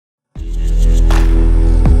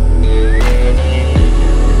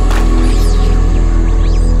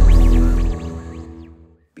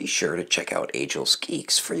sure to check out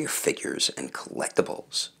Agelessgeeks for your figures and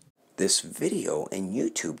collectibles. This video and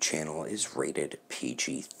YouTube channel is rated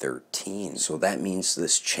PG-13, so that means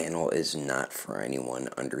this channel is not for anyone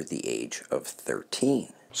under the age of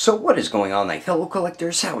 13. So what is going on, my fellow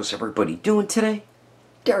collectors? How is everybody doing today?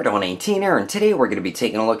 Daredevil19 here, and today we're going to be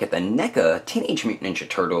taking a look at the Neca Teenage Mutant Ninja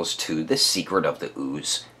Turtles 2, The Secret of the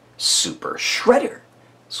Ooze Super Shredder.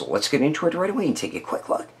 So let's get into it right away and take a quick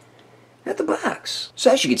look at the box.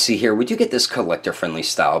 So as you can see here, we do get this collector-friendly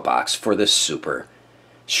style box for the Super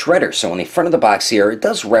Shredder. So on the front of the box here, it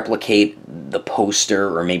does replicate the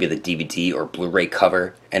poster or maybe the DVD or Blu-ray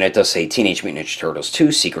cover. And it does say Teenage Mutant Ninja Turtles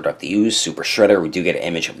 2, Secret of the Ooze Super Shredder. We do get an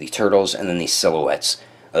image of the turtles and then the silhouettes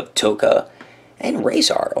of Toka and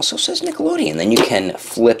Razor. Also says Nickelodeon. Then you can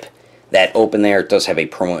flip that open there. It does have a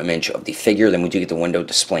promo image of the figure. Then we do get the window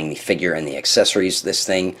displaying the figure and the accessories. This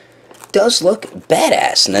thing does look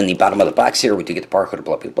badass. And then the bottom of the box here, we do get the barcode of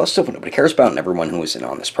Blood People Blood stuff, what nobody cares about, and everyone who is in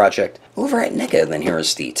on this project over at Neca. Then here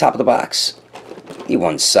is the top of the box. The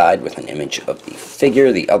one side with an image of the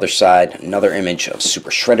figure, the other side another image of Super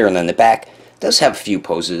Shredder, and then the back does have a few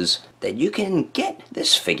poses that you can get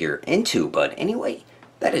this figure into. But anyway,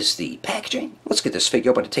 that is the packaging. Let's get this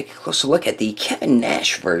figure open to take a closer look at the Kevin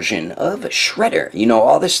Nash version of Shredder. You know,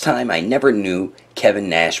 all this time I never knew Kevin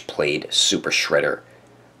Nash played Super Shredder.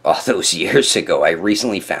 All those years ago. I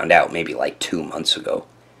recently found out, maybe like 2 months ago.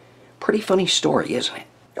 Pretty funny story, isn't it?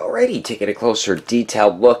 Alrighty, taking a closer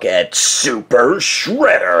detailed look at Super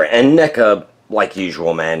Shredder. And Neca, like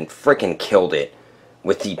usual, man, freaking killed it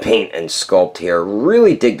with the paint and sculpt here.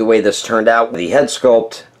 Really dig the way this turned out. The head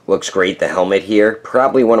sculpt looks great. The helmet here,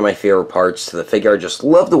 probably one of my favorite parts to the figure. I just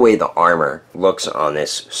love the way the armor looks on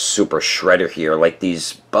this Super Shredder here. Like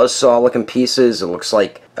these buzzsaw looking pieces, it looks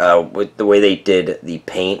like with the way they did the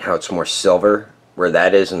paint, how it's more silver where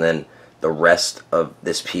that is, and then the rest of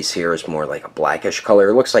this piece here is more like a blackish color.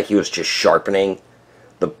 It looks like he was just sharpening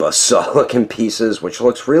the buzzsaw looking pieces, which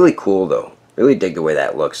looks really cool though. Really dig the way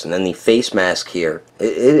that looks. And then the face mask here,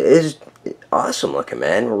 it is awesome looking,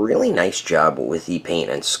 man. Really nice job with the paint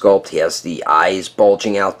and sculpt. He has the eyes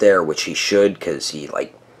bulging out there, which he should, because he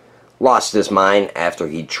like lost his mind after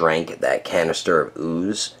he drank that canister of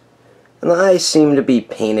ooze. And the eyes seem to be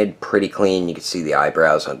painted pretty clean. You can see the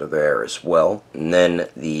eyebrows under there as well. And then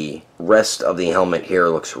the rest of the helmet here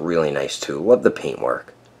looks really nice too. Love the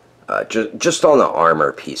paintwork. Just on the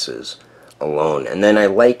armor pieces alone. And then I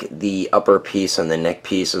like the upper piece and the neck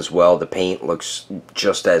piece as well. The paint looks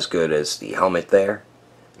just as good as the helmet there.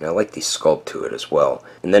 And I like the sculpt to it as well.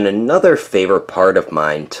 And then another favorite part of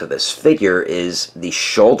mine to this figure is the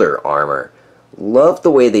shoulder armor. Love the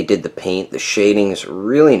way they did the paint. The shading's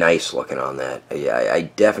really nice looking on that. I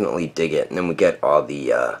definitely dig it. And then we get all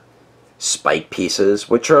the spike pieces,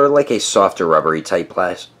 which are like a softer rubbery type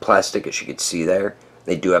plastic, as you can see there.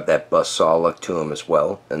 They do have that buzzsaw look to them as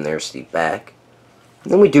well. And there's the back.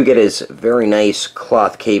 And then we do get his very nice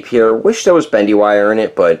cloth cape here. Wish there was bendy wire in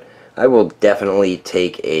it, but I will definitely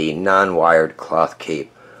take a non-wired cloth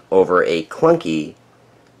cape over a clunky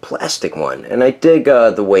plastic one. And I dig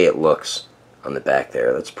the way it looks on the back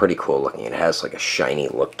there. That's pretty cool looking. It has like a shiny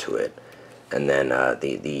look to it. And then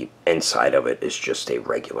the inside of it is just a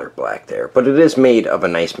regular black there. But it is made of a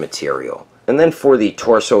nice material. And then for the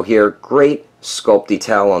torso here, great sculpt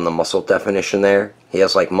detail on the muscle definition there. He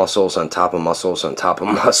has like muscles on top of muscles on top of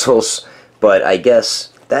muscles. But I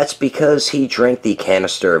guess that's because he drank the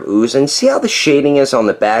canister of ooze. And see how the shading is on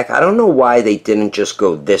the back? I don't know why they didn't just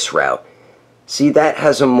go this route. See, that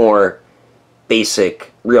has a more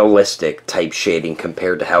basic, realistic type shading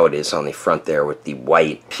compared to how it is on the front there with the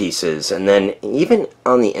white pieces. And then even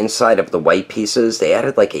on the inside of the white pieces, they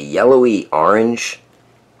added like a yellowy orange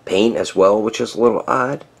paint as well, which is a little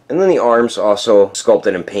odd. And then the arms also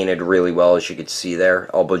sculpted and painted really well, as you can see there.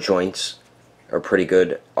 Elbow joints are pretty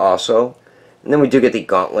good also. And then we do get the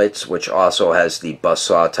gauntlets, which also has the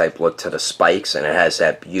buzzsaw type look to the spikes, and it has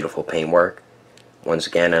that beautiful paintwork once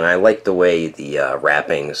again. And I like the way the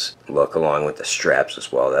wrappings look along with the straps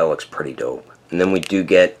as well. That looks pretty dope. And then we do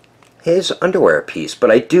get his underwear piece,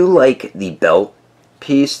 but I do like the belt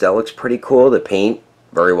piece. That looks pretty cool. The paint,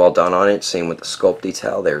 very well done on it. Same with the sculpt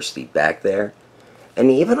detail. There's the back there. And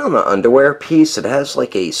even on the underwear piece, it has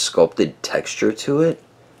like a sculpted texture to it.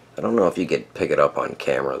 I don't know if you could pick it up on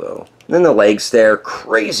camera though. And then the legs there,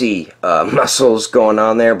 crazy muscles going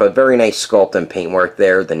on there, but very nice sculpt and paintwork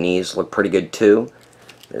there. The knees look pretty good too.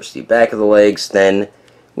 There's the back of the legs. Then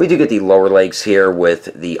we do get the lower legs here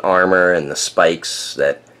with the armor and the spikes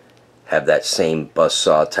that have that same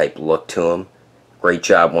buzzsaw type look to them. Great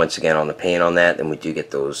job once again on the paint on that. Then we do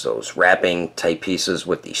get those wrapping type pieces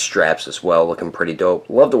with the straps as well, looking pretty dope.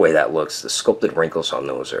 Love the way that looks. The sculpted wrinkles on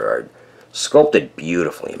those are sculpted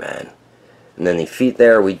beautifully, man. And then the feet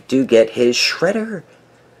there, we do get his Shredder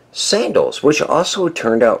sandals, which also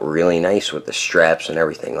turned out really nice with the straps and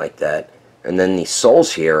everything like that. And then the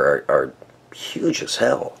soles here are huge as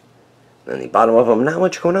hell. And the bottom of them, not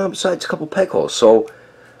much going on besides a couple peg holes. So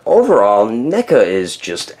overall, Neca is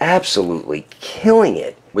just absolutely killing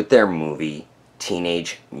it with their movie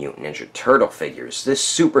Teenage Mutant Ninja Turtle figures. This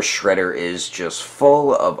Super Shredder is just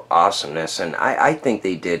full of awesomeness, and I think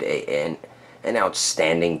they did an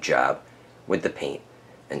outstanding job with the paint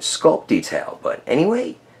and sculpt detail. But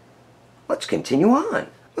anyway, let's continue on.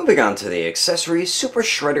 Moving on to the accessories, Super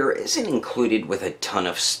Shredder isn't included with a ton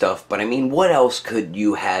of stuff, but I mean, what else could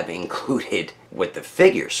you have included with the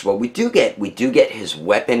figures? Well, we do get his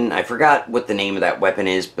weapon. I forgot what the name of that weapon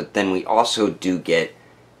is, but then we also do get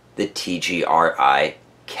the TGRI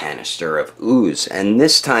canister of ooze. And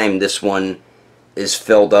this time, this one is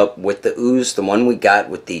filled up with the ooze. The one we got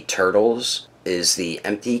with the turtles is the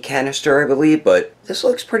empty canister, I believe, but this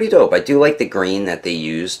looks pretty dope. I do like the green that they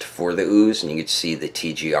used for the ooze, and you can see the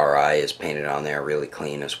TGRI is painted on there really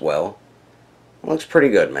clean as well. It looks pretty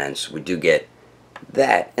good, man. So we do get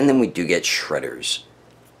that, and then we do get Shredder's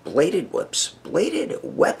bladed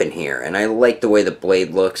weapon here, and I like the way the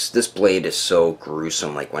blade looks. This blade is so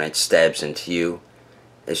gruesome, like when it stabs into you,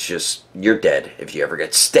 it's just, you're dead if you ever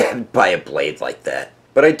get stabbed by a blade like that.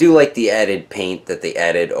 But I do like the added paint that they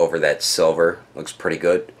added over that silver. Looks pretty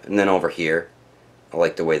good. And then over here, I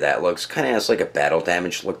like the way that looks. Kind of has like a battle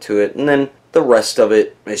damage look to it. And then the rest of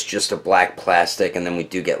it is just a black plastic, and then we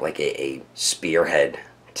do get like a spearhead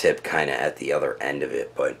tip kind of at the other end of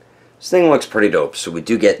it. But this thing looks pretty dope. So we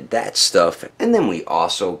do get that stuff. And then we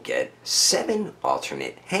also get 7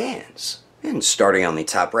 alternate hands. And starting on the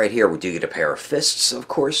top right here, we do get a pair of fists, of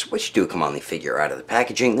course, which do come on the figure out of the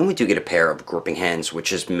packaging. Then we do get a pair of gripping hands,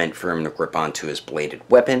 which is meant for him to grip onto his bladed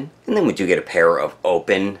weapon. And then we do get a pair of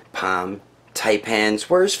open palm type hands,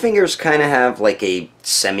 where his fingers kind of have like a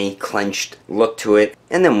semi-clenched look to it.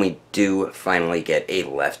 And then we do finally get a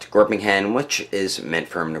left gripping hand, which is meant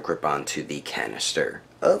for him to grip onto the canister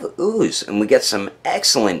of ooze. And we get some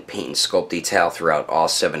excellent paint and sculpt detail throughout all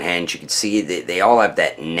 7 hands. You can see that they all have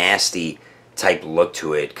that nasty type look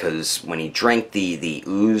to it, because when he drank the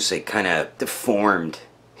ooze, it kind of deformed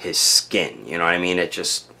his skin, you know what I mean? It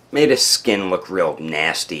just made his skin look real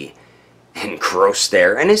nasty and gross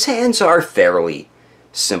there. And his hands are fairly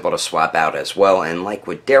simple to swap out as well, and like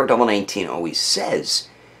what Daredevil 19 always says,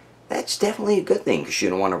 that's definitely a good thing, because you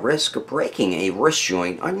don't want to risk breaking a wrist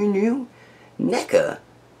joint on your new Neca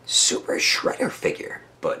Super Shredder figure.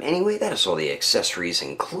 But anyway, that is all the accessories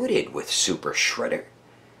included with Super Shredder.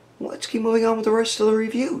 Let's keep moving on with the rest of the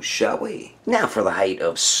review, shall we? Now for the height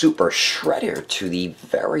of Super Shredder, to the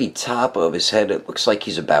very top of his head, it looks like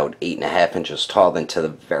he's about 8.5 inches tall. Then to the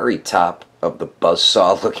very top of the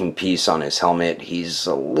buzzsaw looking piece on his helmet, he's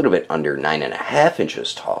a little bit under 9.5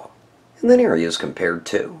 inches tall. And then here he is compared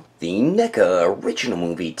to the Neca original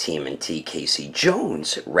movie TMNT Casey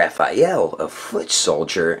Jones, Raphael, a foot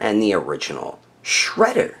soldier, and the original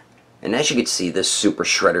Shredder. And as you can see, this Super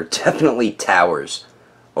Shredder definitely towers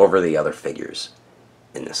over the other figures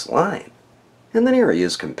in this line. And then here he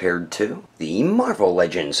is compared to the Marvel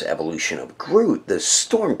Legends evolution of Groot, the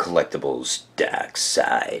Storm Collectibles Dark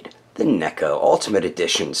Side, the Neca Ultimate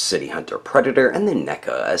Edition City Hunter Predator, and the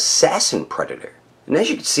Neca Assassin Predator. And as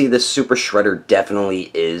you can see, this Super Shredder definitely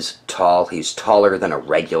is tall. He's taller than a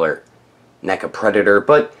regular Neca Predator,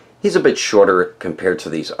 but he's a bit shorter compared to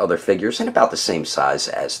these other figures and about the same size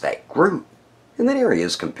as that Groot. And then here he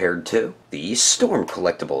is compared to the Storm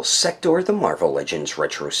Collectibles Sector, the Marvel Legends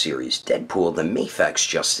Retro Series Deadpool, the Mafex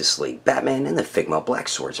Justice League Batman, and the Figma Black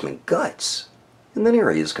Swordsman Guts. And then here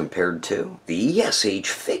he is compared to the SH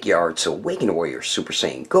Figuarts Awakened Warrior Super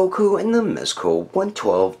Saiyan Goku and the Mezco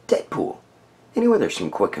 112 Deadpool. Anyway, there's some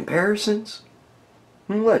quick comparisons.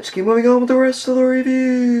 Let's keep moving on with the rest of the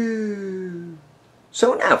review.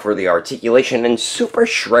 So now for the articulation, and Super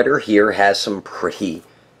Shredder here has some pretty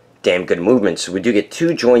damn good movement. So we do get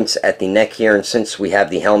 2 joints at the neck here, and since we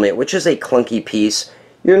have the helmet, which is a clunky piece,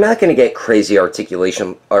 you're not going to get crazy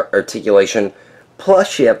articulation.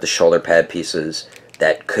 Plus you have the shoulder pad pieces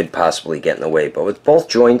that could possibly get in the way. But with both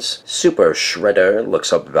joints, Super Shredder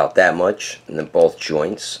looks up about that much, and then both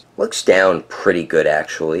joints looks down pretty good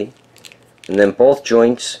actually. And then both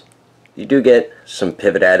joints, you do get some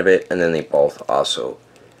pivot out of it, and then they both also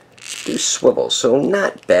do swivel, so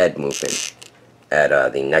not bad movement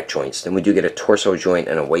at the neck joints. Then we do get a torso joint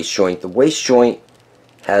and a waist joint. The waist joint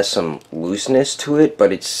has some looseness to it,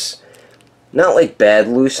 but it's not like bad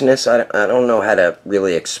looseness. I don't know how to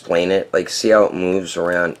really explain it. Like, see how it moves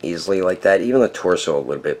around easily like that? Even the torso a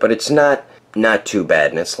little bit, but it's not too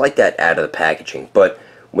bad, and it's like that out of the packaging. But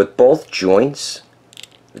with both joints,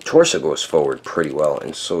 the torso goes forward pretty well,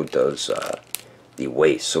 and so does the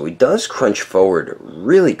waist. So he does crunch forward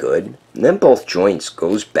really good, and then both joints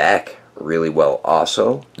goes back really well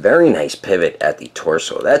also. Very nice pivot at the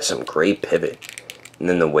torso. That's some great pivot. And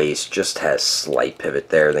then the waist just has slight pivot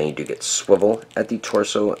there. Then you do get swivel at the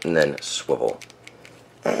torso, and then swivel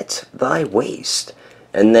at thy waist.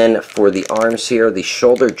 And then for the arms here, the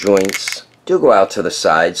shoulder joints do go out to the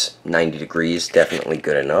sides, 90 degrees, definitely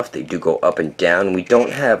good enough. They do go up and down. We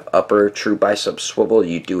don't have upper true bicep swivel.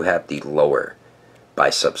 You do have the lower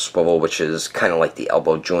bicep swivel, which is kind of like the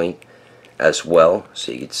elbow joint as well.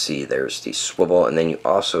 So you can see there's the swivel, and then you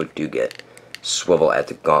also do get swivel at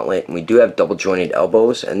the gauntlet. And we do have double jointed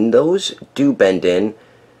elbows, and those do bend in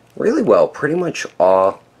really well, pretty much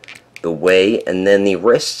all the way. And then the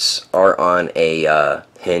wrists are on a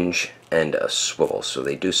hinge and a swivel, so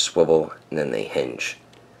they do swivel and then they hinge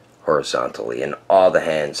horizontally, and all the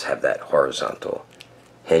hands have that horizontal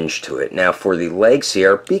hinge to it. Now for the legs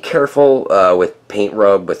here, be careful with paint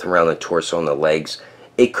rub with around the torso and the legs.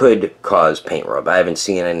 It could cause paint rub. I haven't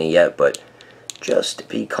seen any yet, but just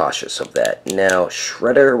be cautious of that. Now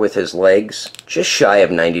Shredder with his legs just shy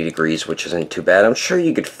of 90 degrees, which isn't too bad. I'm sure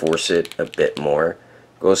you could force it a bit more.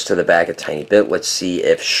 Goes to the back a tiny bit. Let's see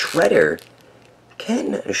if Shredder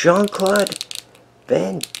can Jean-Claude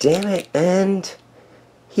Van Damme it, and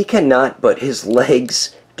he cannot, but his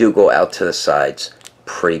legs do go out to the sides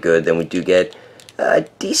pretty good. Then we do get a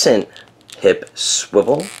decent hip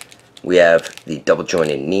swivel. We have the double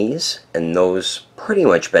jointed knees, and those pretty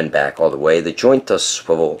much bend back all the way. The joint does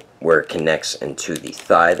swivel where it connects into the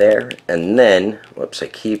thigh there, and then, whoops, I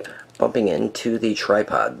keep bumping into the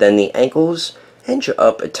tripod. Then the ankles hinge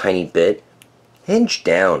up a tiny bit, hinge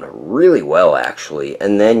down really well actually,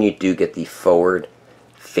 and then you do get the forward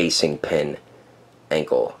facing pin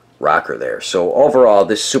ankle rocker there. So overall,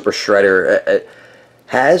 this Super Shredder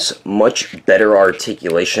has much better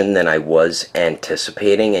articulation than I was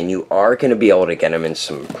anticipating, and you are going to be able to get him in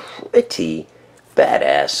some pretty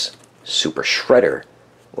badass Super Shredder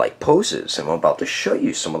like poses. I'm about to show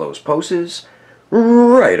you some of those poses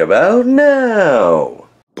right about now.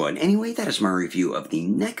 But anyway, that is my review of the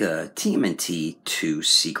Neca TMNT 2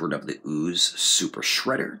 Secret of the Ooze Super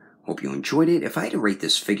Shredder. Hope you enjoyed it. If I had to rate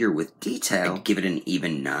this figure with detail, I'd give it an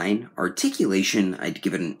even 9. Articulation, I'd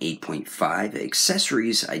give it an 8.5.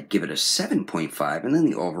 Accessories, I'd give it a 7.5. And then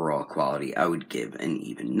the overall quality, I would give an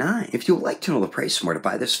even 9. If you would like to know the price and where to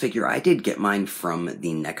buy this figure, I did get mine from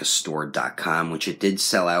the NECAstore.com, which it did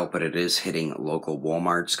sell out, but it is hitting local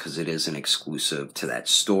Walmarts because it is an exclusive to that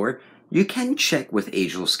store. You can check with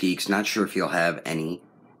Agelessgeeks. Not sure if you'll have any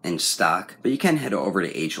in stock, but you can head over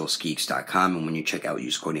to Agelessgeeks.com, and when you check out,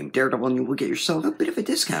 use code name Daredevil, and you will get yourself a bit of a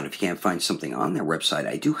discount if you can't find something on their website.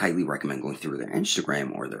 I do highly recommend going through their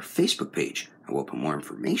Instagram or their Facebook page. I will put more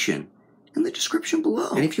information in the description below.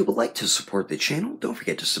 And if you would like to support the channel, don't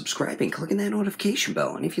forget to subscribe and click on that notification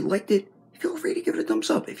bell. And if you liked it, feel free to give it a thumbs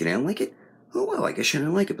up. If you didn't like it, oh well, I guess you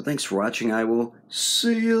didn't like it. But thanks for watching. I will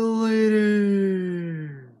see you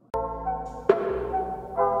later.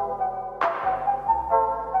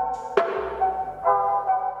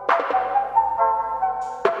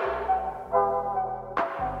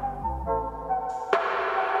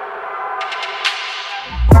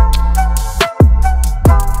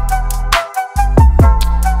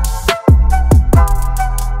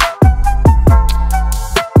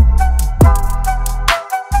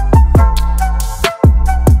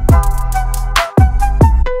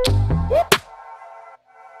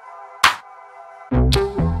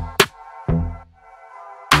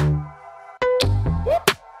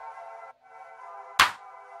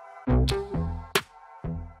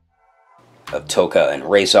 Of Toka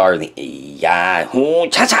and Razor, the Yahoo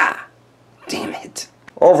Cha-Cha! Damn it.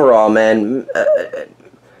 Overall, man,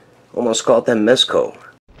 almost called them Mezco.